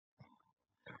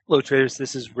Hello traders,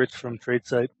 this is Rich from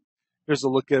tradesight. Here's a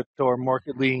look at our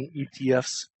market leading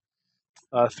ETFs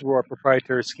through our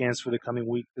proprietary scans for the coming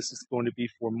week. This is going to be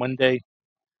for Monday,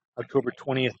 October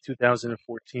 20th,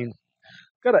 2014.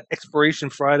 Got an expiration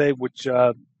Friday, which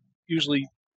usually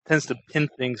tends to pin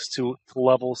things to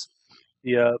levels.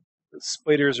 The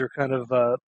spiders are kind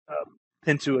of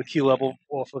pinned to a key level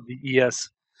off of the ES,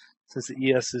 since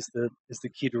the ES is the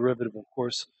key derivative, of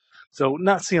course. So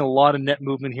not seeing a lot of net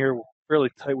movement here. We're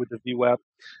fairly tight with the VWAP.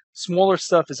 Smaller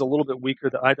stuff is a little bit weaker.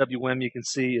 The IWM, you can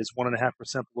see, is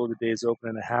 1.5% below the day's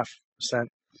open and 0.5%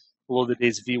 below the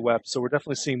day's VWAP. So we're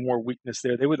definitely seeing more weakness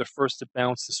there. They were the first to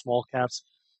bounce the small caps,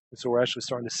 and so we're actually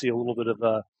starting to see a little bit of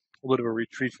a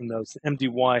retreat from those. The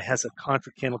MDY has a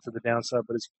contra candle to the downside,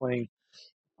 but is playing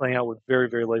out with very,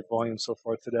 very light volume so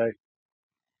far today.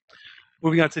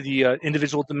 Moving on to the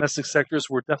individual domestic sectors,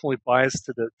 we're definitely biased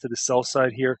to the sell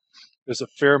side here. There's a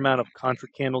fair amount of contra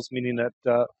candles, meaning that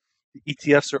the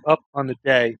ETFs are up on the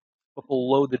day, but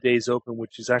below the day's open,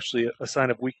 which is actually a sign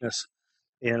of weakness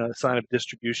and a sign of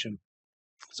distribution.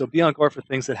 So be on guard for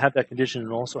things that have that condition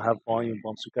and also have volume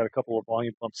bumps. We've got a couple of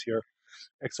volume bumps here: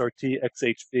 XRT,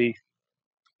 XHV,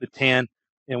 the TAN,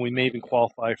 and we may even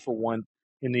qualify for one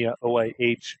in the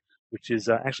OIH, which is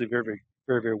actually very, very,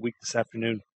 very, very weak this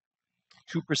afternoon.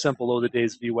 2% below the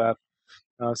day's VWAP.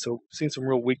 So seeing some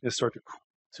real weakness start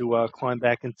to climb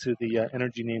back into the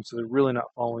energy names, so they're really not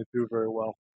following through very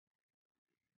well.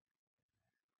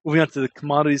 Moving on to the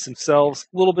commodities themselves,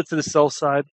 a little bit to the sell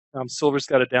side. Silver's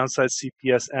got a downside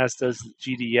CPS, as does the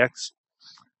GDX.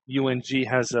 UNG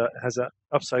has a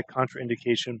upside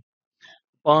contraindication.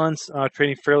 Bonds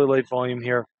trading fairly light volume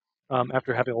here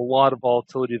after having a lot of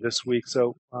volatility this week.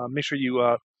 So make sure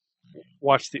you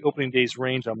watch the opening day's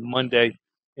range on Monday,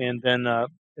 and then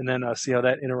see how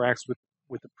that interacts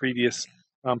with the previous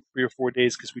 3 or 4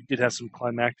 days, because we did have some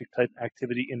climactic type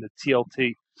activity in the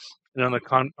TLT, and on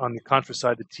the contra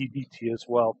side, the TBT as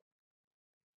well.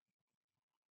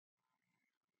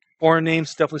 Foreign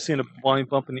names, definitely seeing a volume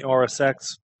bump in the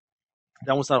RSX.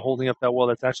 That one's not holding up that well.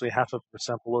 That's actually 0.5%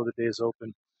 below the day's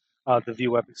open, the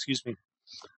VWAP, excuse me.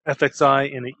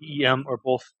 FXI and the EM are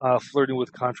both flirting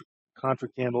with contra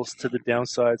candles to the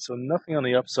downside, so nothing on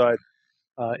the upside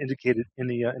indicated in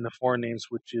the foreign names,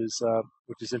 which is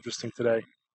interesting today.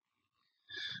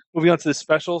 Moving on to the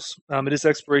specials, it is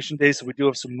expiration day, so we do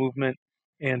have some movement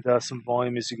and some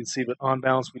volume, as you can see. But on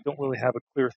balance, we don't really have a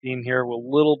clear theme here. We're a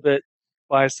little bit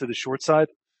biased to the short side,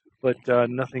 but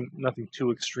nothing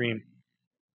too extreme.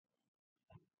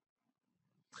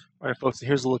 All right, folks. So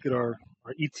here's a look at our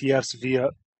ETFs via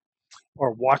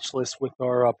our watch list with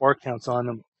our bar counts on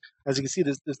them. As you can see,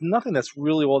 there's nothing that's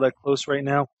really all that close right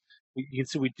now. You can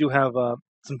see we do have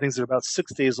some things that are about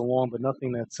 6 days along, but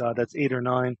nothing that's 8 or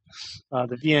 9.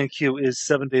 The VNQ is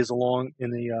 7 days along in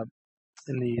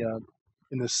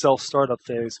the self startup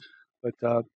phase, but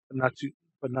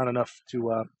not enough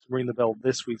to ring the bell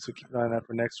this week. So keep an eye on that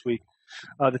for next week.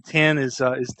 The TAN is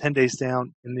 10 days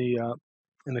down in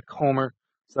the Comer,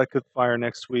 so that could fire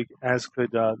next week, as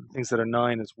could things that are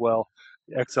 9 as well.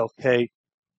 The XLK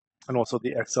and also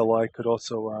the XLI could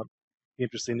also be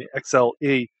interesting. The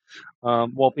XLE,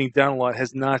 while being down a lot,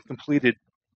 has not completed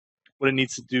what it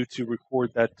needs to do to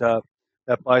record that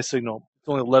buy signal. It's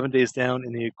only 11 days down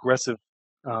in the aggressive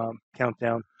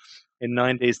countdown, and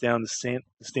 9 days down the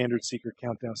standard seeker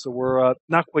countdown. So we're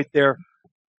not quite there,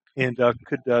 and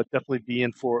could definitely be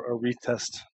in for a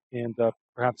retest, and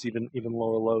perhaps even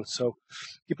lower lows. So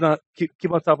keep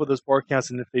on top of those bar counts,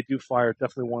 and if they do fire,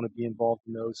 definitely want to be involved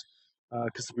in those,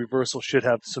 because the reversal should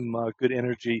have some good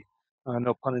energy,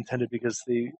 no pun intended, because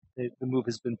the move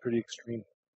has been pretty extreme.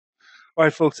 All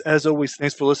right, folks, as always,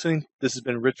 thanks for listening. This has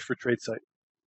been Rich for tradesight.